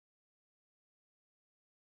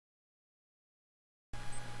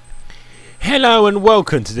Hello and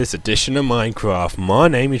welcome to this edition of Minecraft. My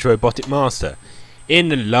name is Robotic Master. In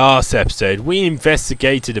the last episode we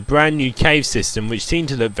investigated a brand new cave system which seemed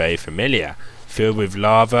to look very familiar, filled with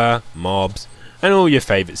lava, mobs and all your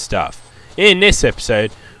favourite stuff. In this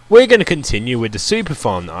episode we're going to continue with the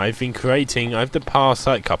Superfarm that I've been creating over the past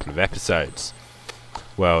couple of episodes.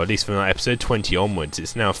 Well, at least from episode 20 onwards.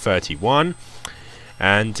 It's now 31.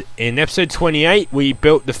 And in episode 28 we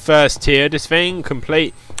built the first tier of this thing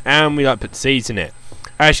complete, and we put seeds in it.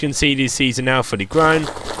 As you can see, these seeds are now fully grown,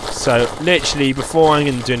 so literally before I'm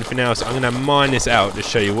going to do anything else I'm going to mine this out to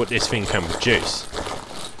show you what this thing can produce.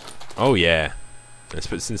 Oh yeah, let's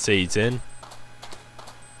put some seeds in.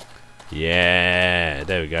 Yeah,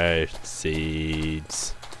 there we go,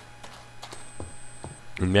 seeds.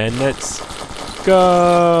 And then let's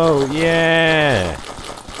go, yeah.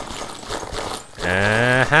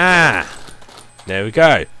 Aha! There we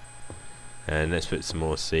go. And let's put some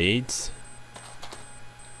more seeds.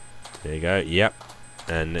 There you go, yep.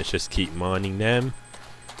 And let's just keep mining them.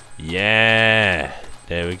 Yeah!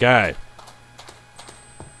 There we go.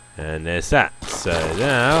 And there's that. So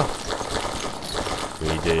now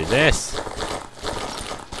we do this.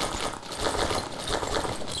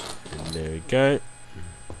 And there we go.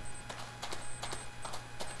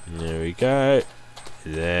 And there we go.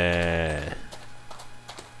 There.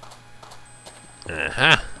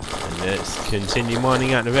 Aha! And let's continue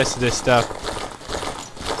mining out the rest of this stuff.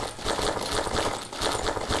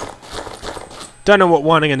 Don't know what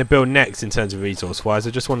one I'm going to build next in terms of resource wise. I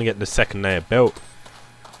just want to get the second layer built,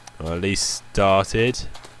 or at least started,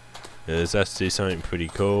 because that's to do something pretty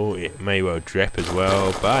cool. It may well drip as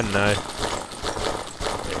well, but I don't know.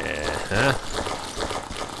 Yeah.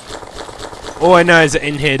 All I know is that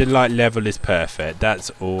in here the light level is perfect. That's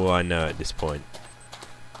all I know at this point.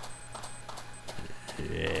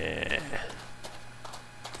 Yeah.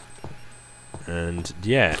 And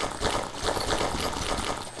yeah.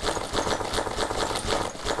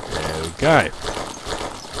 There we go.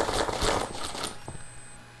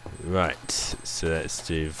 Right, so let's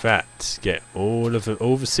do that. Get all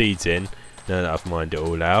the seeds in now that I've mined it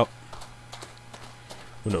all out.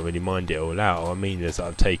 Well, not really mined it all out. What I mean is that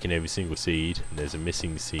I've taken every single seed, and there's a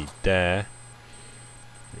missing seed there,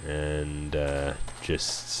 and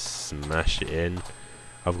just smash it in.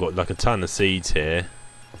 I've got like a ton of seeds here,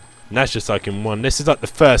 and that's just like in one. This is like the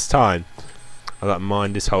first time I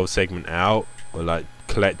mined this whole segment out, or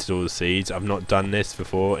collected all the seeds. I've not done this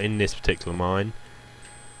before in this particular mine.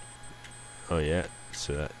 Oh yeah,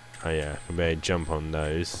 so that, oh yeah, I can barely jump on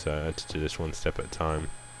those, so I had to do this one step at a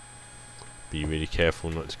time. Be really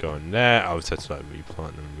careful not to go in there. I was had to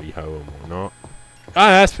replant them, rehoe them or not. Ah,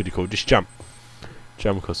 that's pretty cool. Just jump.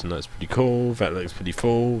 Jump across, and that's pretty cool. That looks pretty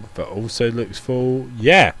full. That also looks full.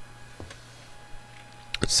 Yeah.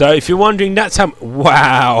 So if you're wondering, that's how.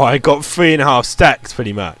 Wow, I got 3.5 stacks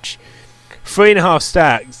pretty much. 3.5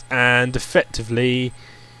 stacks, and effectively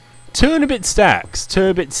 2 and a bit stacks. 2 and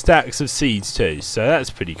a bit stacks of seeds too. So that's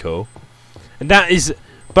pretty cool. And that is.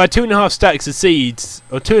 By 2.5 stacks of seeds,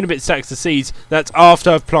 or 2 and a bit stacks of seeds, that's after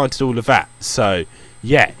I've planted all of that. So,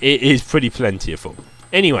 yeah, it is pretty plentiful.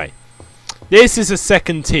 Anyway, this is a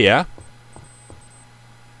second tier.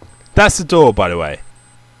 That's the door, by the way.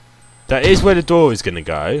 That is where the door is going to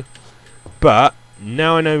go. But,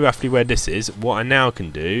 now I know roughly where this is, what I now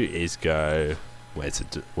can do is go...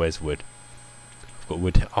 Where's wood? I've got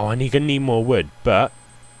wood. Oh, I'm going to need more wood, but...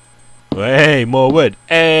 Hey, more wood.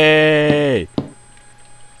 Hey!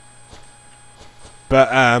 But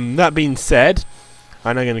that being said,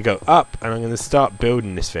 I'm now going to go up and I'm going to start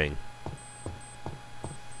building this thing.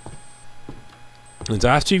 And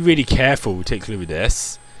I have to be really careful, particularly with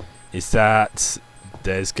this, is that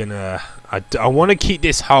there's gonna... I want to keep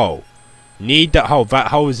this hole. Need that hole. That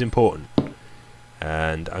hole is important.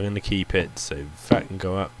 And I'm going to keep it so that can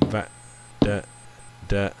go up. That,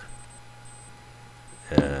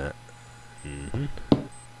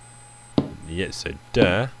 yeah, so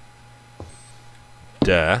duh.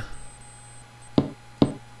 And,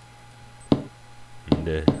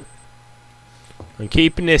 I'm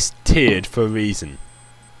keeping this tiered for a reason.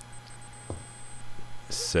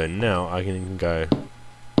 So now I can go.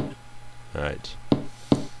 Right.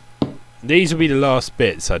 These will be the last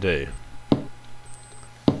bits I do.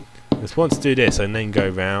 Just want to do this and then go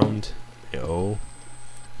round it all.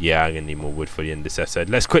 Yeah, I'm gonna need more wood for the end of this episode.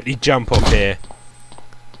 Let's quickly jump up here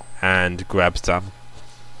and grab some.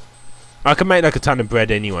 I can make a ton of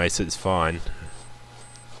bread anyway, so it's fine.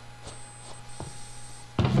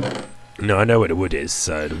 No, I know where the wood is,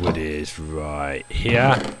 so the wood is right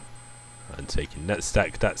here. I'm taking that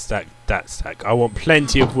stack, that stack, that stack. I want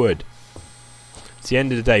plenty of wood. It's the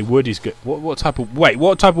end of the day. Wood is good. What type of... Wait,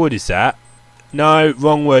 what type of wood is that? No,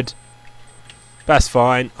 wrong wood. That's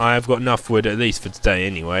fine. I have got enough wood at least for today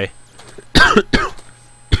anyway.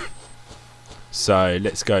 So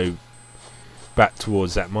let's go back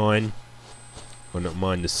towards that mine. Well, not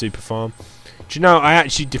mine, the super farm. Do you know, I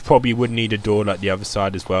actually probably would need a door like the other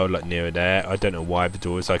side as well, like nearer there. I don't know why the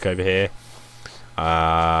door is like over here.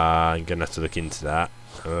 I'm going to have to look into that.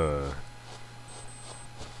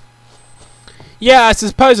 Yeah, I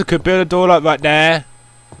suppose I could build a door like right there.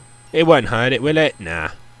 It won't hurt it, will it? Nah,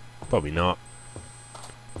 probably not.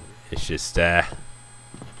 It's just there.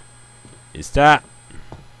 Is that?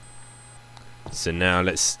 So now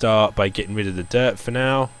let's start by getting rid of the dirt for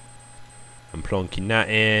now. I'm plonking that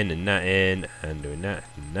in and that in and doing that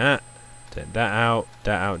and that. Take that out,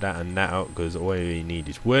 that out, that and that out, because all we need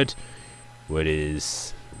is wood. Wood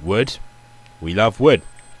is wood. We love wood.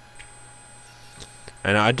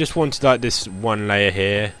 And I just wanted like this one layer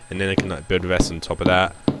here, and then I can like build the rest on top of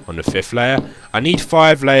that on the 5th layer. I need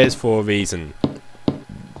 5 layers for a reason.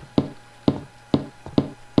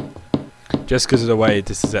 Just because of the way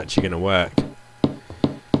this is actually going to work.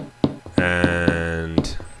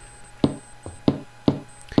 And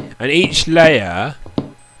each layer,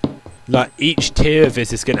 like each tier of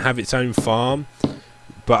this is going to have its own farm.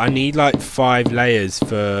 But I need like 5 layers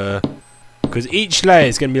for... Because each layer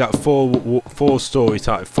is going to be like 4 stories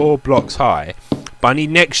high, 4 blocks high. But I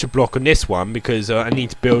need an extra block on this one because I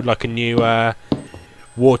need to build like a new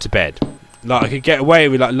waterbed. Like I could get away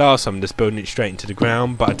with like last time just building it straight into the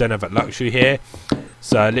ground, but I don't have that luxury here.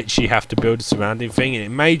 So I literally have to build a surrounding thing, and it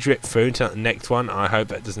may drip through into the next one. I hope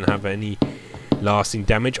that doesn't have any lasting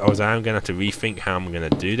damage. I am going to have to rethink how I'm going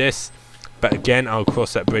to do this. But again, I'll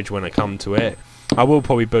cross that bridge when I come to it. I will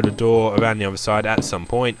probably build a door around the other side at some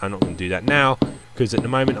point. I'm not going to do that now because at the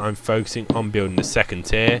moment I'm focusing on building the 2nd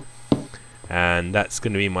tier, and that's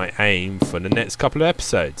going to be my aim for the next couple of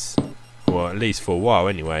episodes, or at least for a while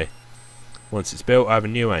anyway. Once it's built, I have a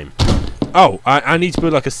new aim. Oh, I need to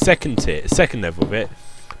build like a 2nd tier, 2nd level of it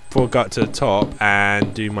before I go up to the top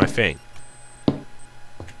and do my thing.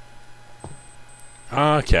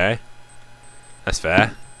 Okay, that's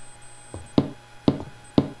fair.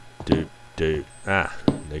 There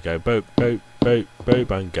you go. Boop, boop, boop,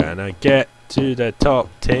 boop. I'm gonna get to the top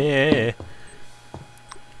tier.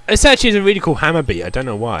 This actually is a really cool hammer beat. I don't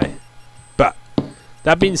know why. But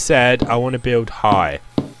that being said, I want to build high.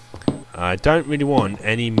 I don't really want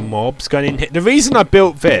any mobs going in here. The reason I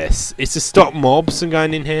built this is to stop mobs from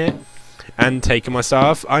going in here and taking my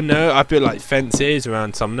stuff. I know I've built like fences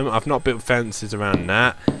around some of them. I've not built fences around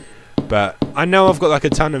that. But I know I've got like a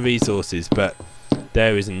ton of resources, but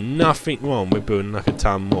there is nothing wrong with building like a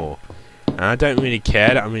ton more. And I don't really care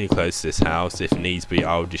that I'm really close to this house. If needs be,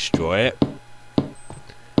 I'll destroy it.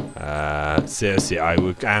 Seriously, I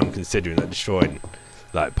am considering like destroying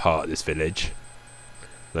like part of this village,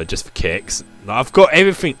 like just for kicks. Like, I've got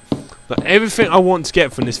everything, like everything I want to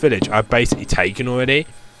get from this village I've basically taken already,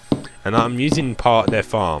 and I'm using part of their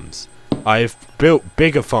farms. I've built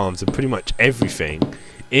bigger farms of pretty much everything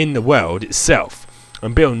in the world itself.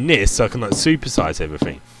 I'm building this so I can like supersize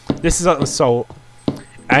everything. This is like my sole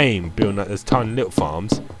aim, building like those tiny little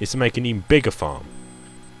farms, is to make an even bigger farm.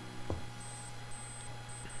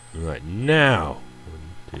 Right now,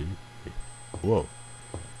 1, 2, 3. Whoa.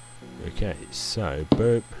 Okay, so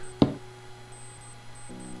boop.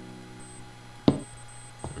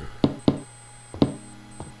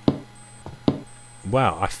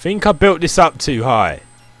 Wow, I think I built this up too high.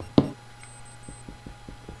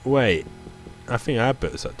 Wait. I think I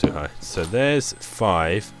built this up too high. So there's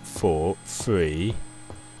 5, 4, 3,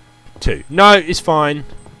 2. No, it's fine.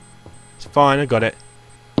 It's fine, I got it.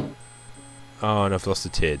 Oh, and I've lost the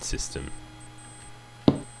tiered system.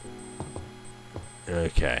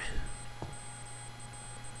 Okay.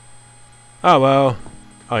 Oh well.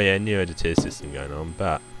 Oh yeah, new had a tier system going on,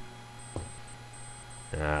 but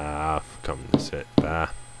come to sit there.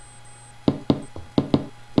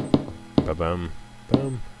 Ba-bum,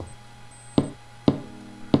 bum.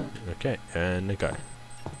 Okay, and a go.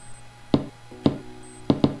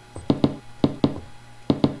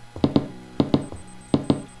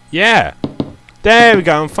 Yeah! There we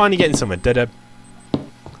go, I'm finally getting somewhere. Da-da.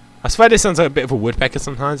 I swear this sounds like a bit of a woodpecker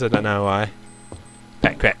sometimes, I don't know why.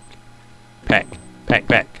 Peck, peck. Peck, peck,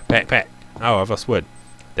 peck, peck, peck. Oh, I've lost wood.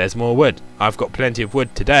 There's more wood. I've got plenty of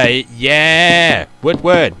wood today. Yeah! Wood,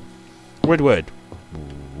 wood. Wood, wood.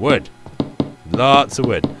 Wood. Lots of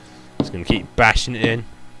wood. Just going to keep bashing it in.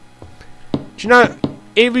 Do you know,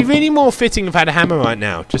 it'd be really more fitting if I had a hammer right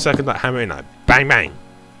now. Just so I could like hammer in like bang, bang.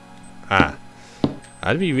 I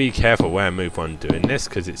have to be really careful where I move on doing this,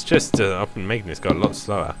 because it's just I've been making this go a lot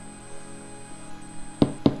slower.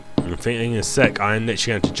 I'm thinking in a sec I'm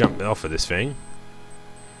literally going to jump off of this thing,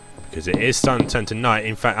 because it is starting to turn to night.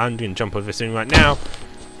 In fact, I'm going to jump off this thing right now.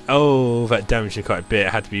 Oh, that damaged me quite a bit. I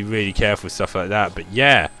had to be really careful with stuff like that, but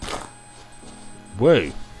yeah.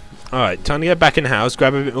 Woo. Alright, time to get back in the house,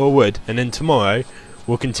 grab a bit more wood, and then tomorrow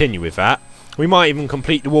we'll continue with that. We might even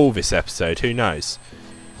complete the wall this episode, who knows.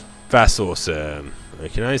 That's awesome. I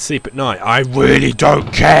can only sleep at night. I really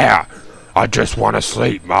don't care. I just want to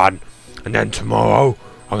sleep, man. And then tomorrow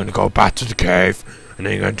I'm going to go back to the cave and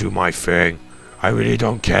then I'm going to do my thing. I really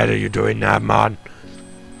don't care that you're doing that, man.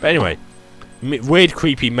 But anyway, weird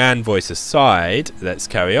creepy man voice aside, let's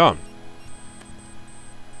carry on.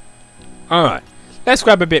 Alright, let's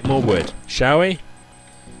grab a bit more wood, shall we?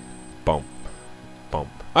 Bomp. Bomp.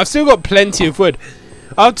 I've still got plenty of wood.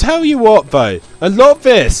 I'll tell you what though, a lot of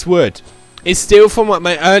this wood is still from like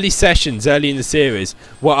my early sessions, early in the series,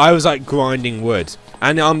 where I was like grinding wood.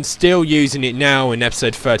 And I'm still using it now in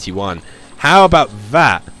episode 31. How about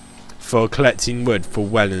that for collecting wood for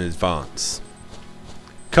well in advance?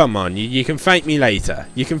 Come on, you can thank me later.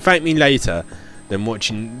 You can thank me later than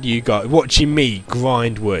watching me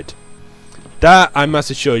grind wood. That, I must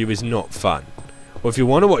assure you, is not fun. Or if you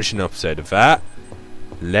want to watch an episode of that,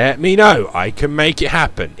 let me know. I can make it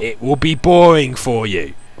happen. It will be boring for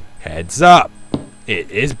you. Heads up.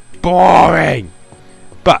 It is boring.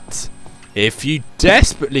 But if you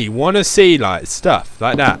desperately want to see like stuff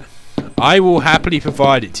like that, I will happily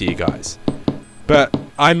provide it to you guys. But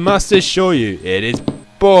I must assure you, it is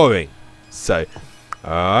boring. So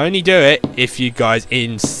I only do it if you guys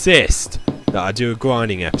insist that I do a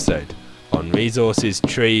grinding episode on resources,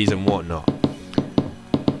 trees and whatnot.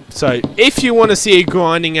 So if you want to see a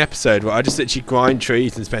grinding episode where I just literally grind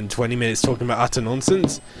trees and spend 20 minutes talking about utter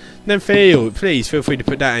nonsense, then please feel free to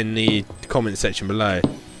put that in the comment section below.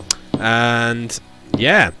 And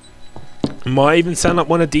yeah, might even sound like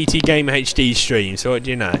one of DT Gamer HD's streams, so what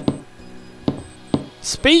do you know?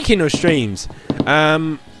 Speaking of streams,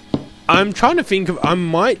 I'm trying to think of, I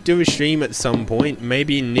might do a stream at some point,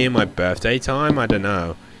 maybe near my birthday time, I don't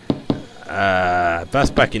know.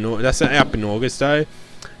 That's up in August though.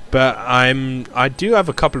 But I do have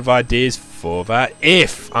a couple of ideas for that.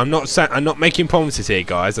 If I'm not making promises here,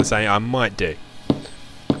 guys. I'm saying I might do,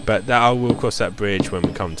 but that I will cross that bridge when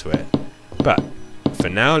we come to it. But for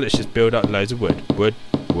now, let's just build up loads of wood. Wood,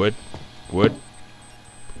 wood, wood,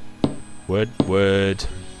 wood, wood,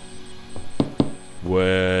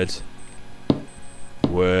 wood,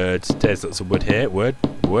 wood. There's lots of wood here. Wood,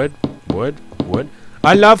 wood, wood, wood.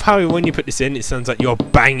 I love how when you put this in, it sounds like you're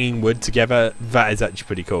banging wood together. That is actually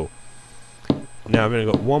pretty cool. Now I've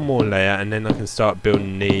only got one more layer, and then I can start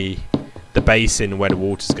building the basin where the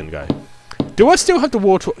water's going to go. Do I still have the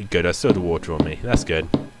water? Good, I still have the water on me. That's good.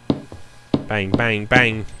 Bang, bang,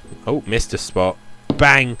 bang. Oh, missed a spot.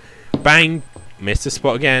 Bang, bang. Missed a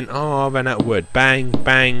spot again. Oh, I ran out of wood. Bang,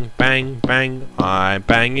 bang, bang, bang. I'm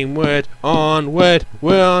banging wood on wood.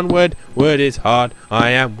 Wood on wood. Wood is hard. I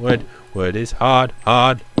am wood. Wood is hard,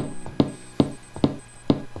 hard.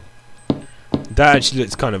 That actually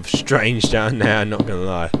looks kind of strange down there, I'm not gonna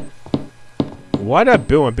lie. Why did I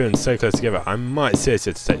build my buildings so close together? I might seriously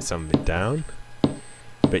have to take some of it down.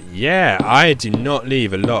 But yeah, I do not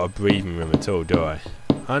leave a lot of breathing room at all, do I?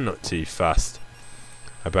 I'm not too fussed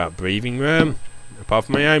about breathing room. Apart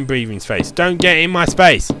from my own breathing space. Don't get in my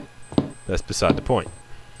space! That's beside the point.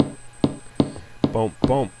 Bomp,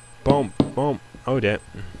 bomp, bomp, bomp. Oh dear.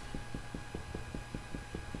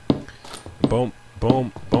 Boom,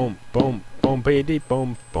 boom, boom, boom, boom, baby,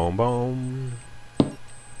 boom, boom, boom.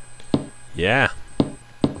 Yeah.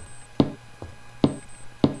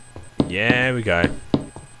 Yeah, we go.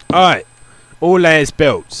 Alright. All layers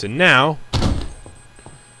built. So now,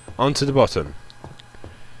 onto the bottom.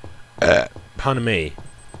 Pardon me.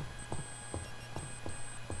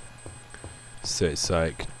 So it's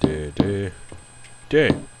like, do.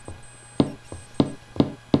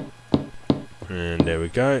 And there we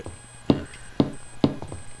go.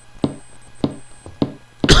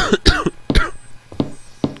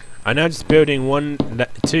 I'm now just building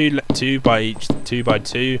two by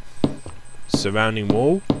two surrounding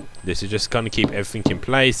wall. This is just kind of keep everything in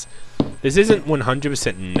place. This isn't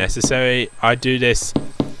 100% necessary. I do this.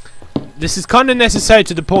 This is kind of necessary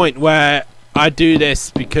to the point where I do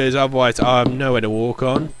this because otherwise I have nowhere to walk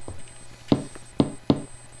on.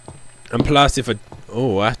 And plus, if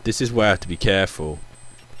this is where I have to be careful.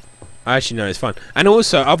 Actually, no, it's fine. And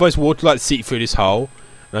also, otherwise water like to seep through this hole,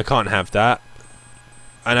 and I can't have that.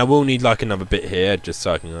 And I will need like another bit here just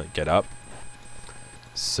so I can like get up.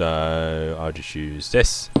 So I'll just use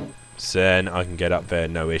this. So then I can get up there,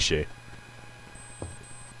 no issue.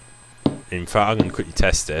 In fact, I'm going to quickly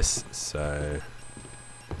test this. So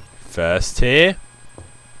first tier.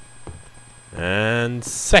 And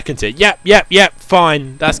second tier. Yep,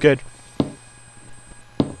 fine. That's good.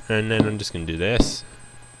 And then I'm just going to do this.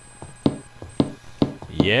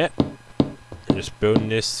 Yep. I'm just building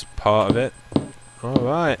this part of it.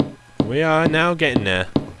 Alright. We are now getting there.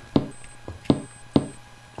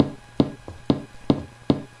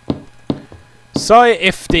 Sorry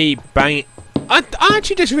if the bang... I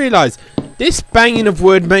actually just realised this banging of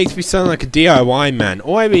wood makes me sound like a DIY man.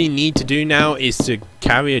 All I really need to do now is to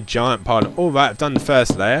carry a giant pile. Alright, I've done the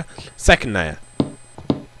first layer. Second layer.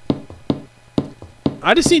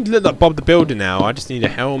 I just need to look like Bob the Builder now. I just need a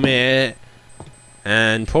helmet.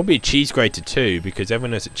 And probably a cheese grater too, because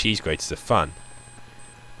everyone knows that cheese graters are fun.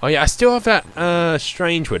 Oh yeah, I still have that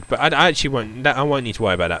strange wood, but I actually won't. I won't need to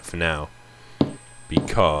worry about that for now,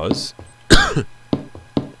 because I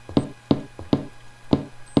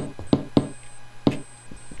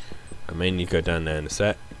may need to go down there in a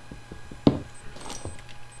sec.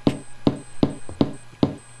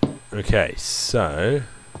 Okay, so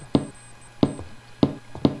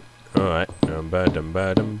alright.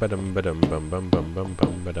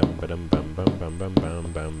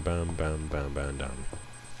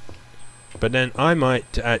 But then I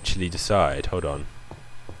might actually decide, hold on.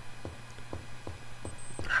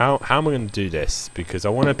 How am I going to do this? Because I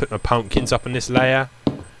want to put my pumpkins up on this layer,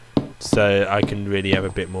 so I can really have a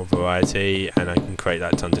bit more variety, and I can create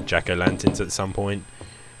like tons of jack-o'-lanterns at some point,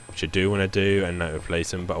 which I do want to do, and not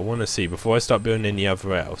replace them. But I want to see, before I start building any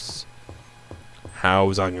other else, how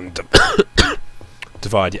was I going to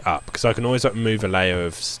divide it up? Because I can always like move a layer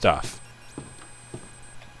of stuff.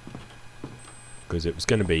 Because it was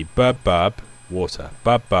going to be bub, water,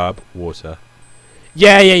 bub, water.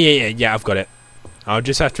 Yeah, I've got it. I'll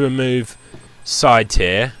just have to remove side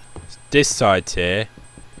tier, this side tier,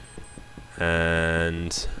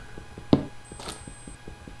 and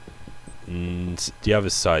the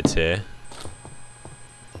other side tier.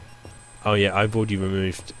 Oh yeah, I've already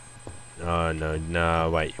removed. Oh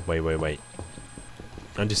no, wait.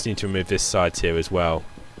 I just need to remove this side tier as well.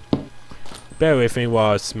 Bear with me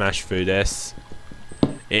while I smash through this.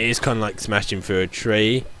 It is kind of like smashing through a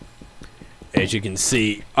tree. As you can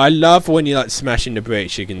see, I love when you like smashing the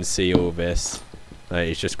bricks, you can see all this. Like,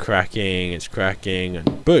 it's just cracking,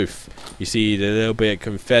 and boof. You see the little bit of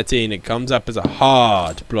confetti, and it comes up as a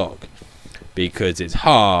hard block. Because it's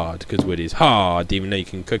hard, because wood is hard, even though you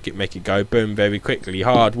can cook it, make it go boom very quickly.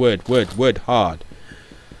 Hard wood, hard.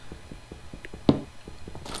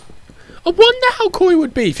 I wonder how cool it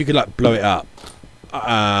would be if you could like blow it up.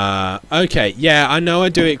 Okay, yeah, I know I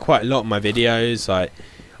do it quite a lot in my videos. Like,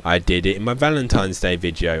 I did it in my Valentine's Day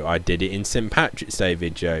video, I did it in St. Patrick's Day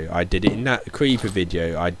video, I did it in that Creeper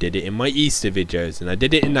video, I did it in my Easter videos, and I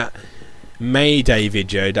did it in that May Day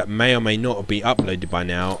video that may or may not be uploaded by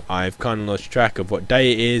now. I've kind of lost track of what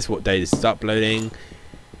day it is, what day this is uploading.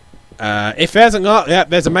 If it hasn't got, yeah,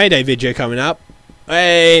 there's a May Day video coming up.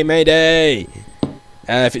 Hey, May Day!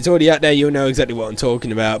 If it's already out there, you'll know exactly what I'm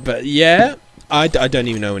talking about. But yeah, I don't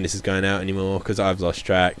even know when this is going out anymore because I've lost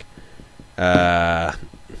track.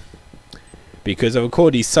 Because I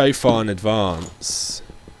record these so far in advance,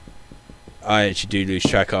 I actually do lose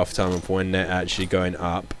track half the time of when they're actually going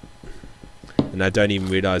up. And I don't even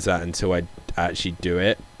realise that until I actually do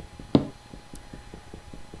it.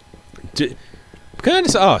 Can I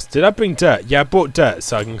just ask, did I bring dirt? Yeah, I brought dirt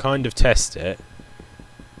so I can kind of test it.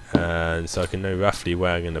 And so I can know roughly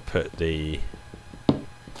where I'm going to put the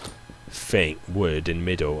wood in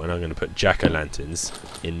middle, and I'm going to put jack-o'-lanterns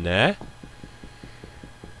in there.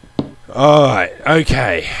 Alright,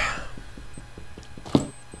 okay.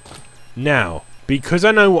 Now, because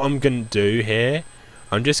I know what I'm going to do here,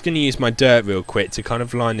 I'm just going to use my dirt real quick to kind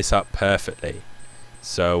of line this up perfectly.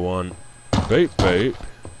 So I want boop, boop,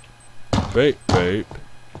 boop, boop,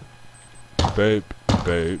 boop,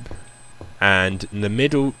 boop. And the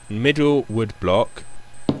middle wood block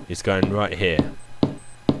is going right here.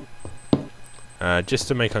 Just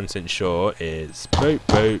to make 100% sure, it's boop,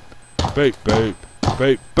 boop, boop, boop,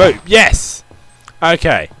 boop, boop. Yes!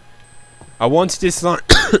 Okay. I wanted this line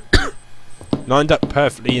lined up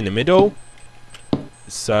perfectly in the middle.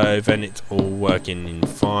 So then it's all working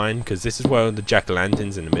fine, because this is where all the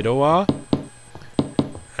jack-o'-lanterns in the middle are.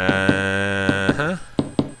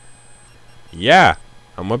 Yeah.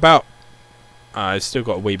 I'm about... I've still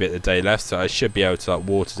got a wee bit of the day left, so I should be able to like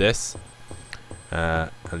water this.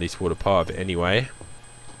 At least water part of it anyway.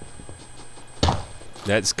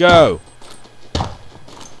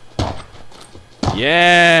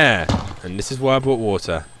 Yeah! And this is why I brought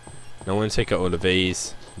water. Now I want to take out all of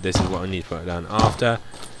these. This is what I need to put down after.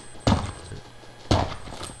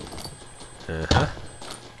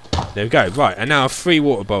 There we go. Right, and now 3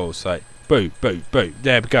 water bowls. Like, boo, boo, boo.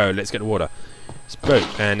 There we go. Let's get the water. It's boo.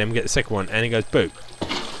 And then we get the second one, and it goes boo.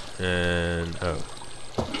 And, oh.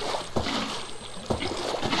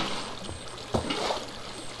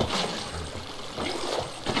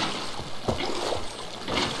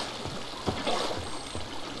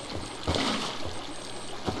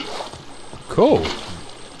 Cool.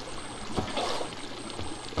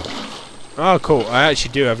 Oh, cool. I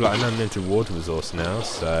actually do have like an unlimited water resource now,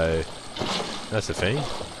 so that's a thing.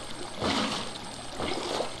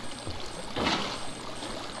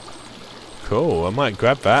 Cool. I might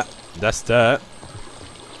grab that. That's dirt.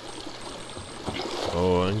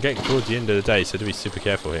 Oh, I'm getting towards the end of the day, so do be super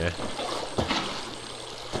careful here.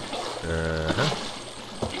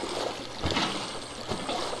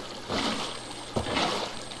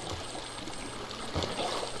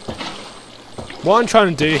 What I'm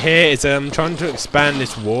trying to do here is I'm trying to expand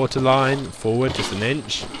this water line forward just an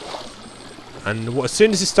inch. And as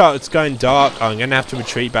soon as it starts going dark, I'm going to have to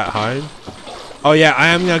retreat back home. Oh yeah, I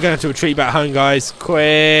am going to have to retreat back home, guys.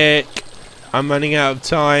 Quick! I'm running out of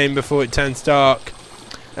time before it turns dark.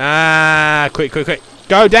 Ah, quick, quick, quick.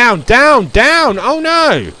 Go down, down, down! Oh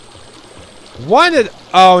no! Why did...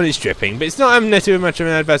 Oh, and it's dripping, but it's not having too much of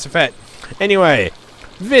an adverse effect. Anyway...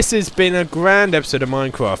 This has been a grand episode of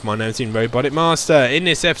Minecraft. My name's Robotic Master. In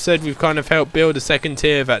this episode, we've kind of helped build a second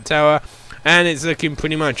tier of that tower, and it's looking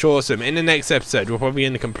pretty much awesome. In the next episode, we're probably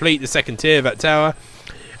going to complete the second tier of that tower,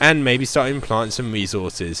 and maybe start implanting some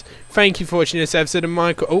resources. Thank you for watching this episode of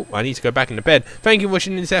Minecraft. Oh, I need to go back into bed. Thank you for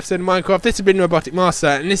watching this episode of Minecraft. This has been Robotic Master,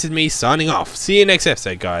 and this is me signing off. See you next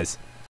episode, guys.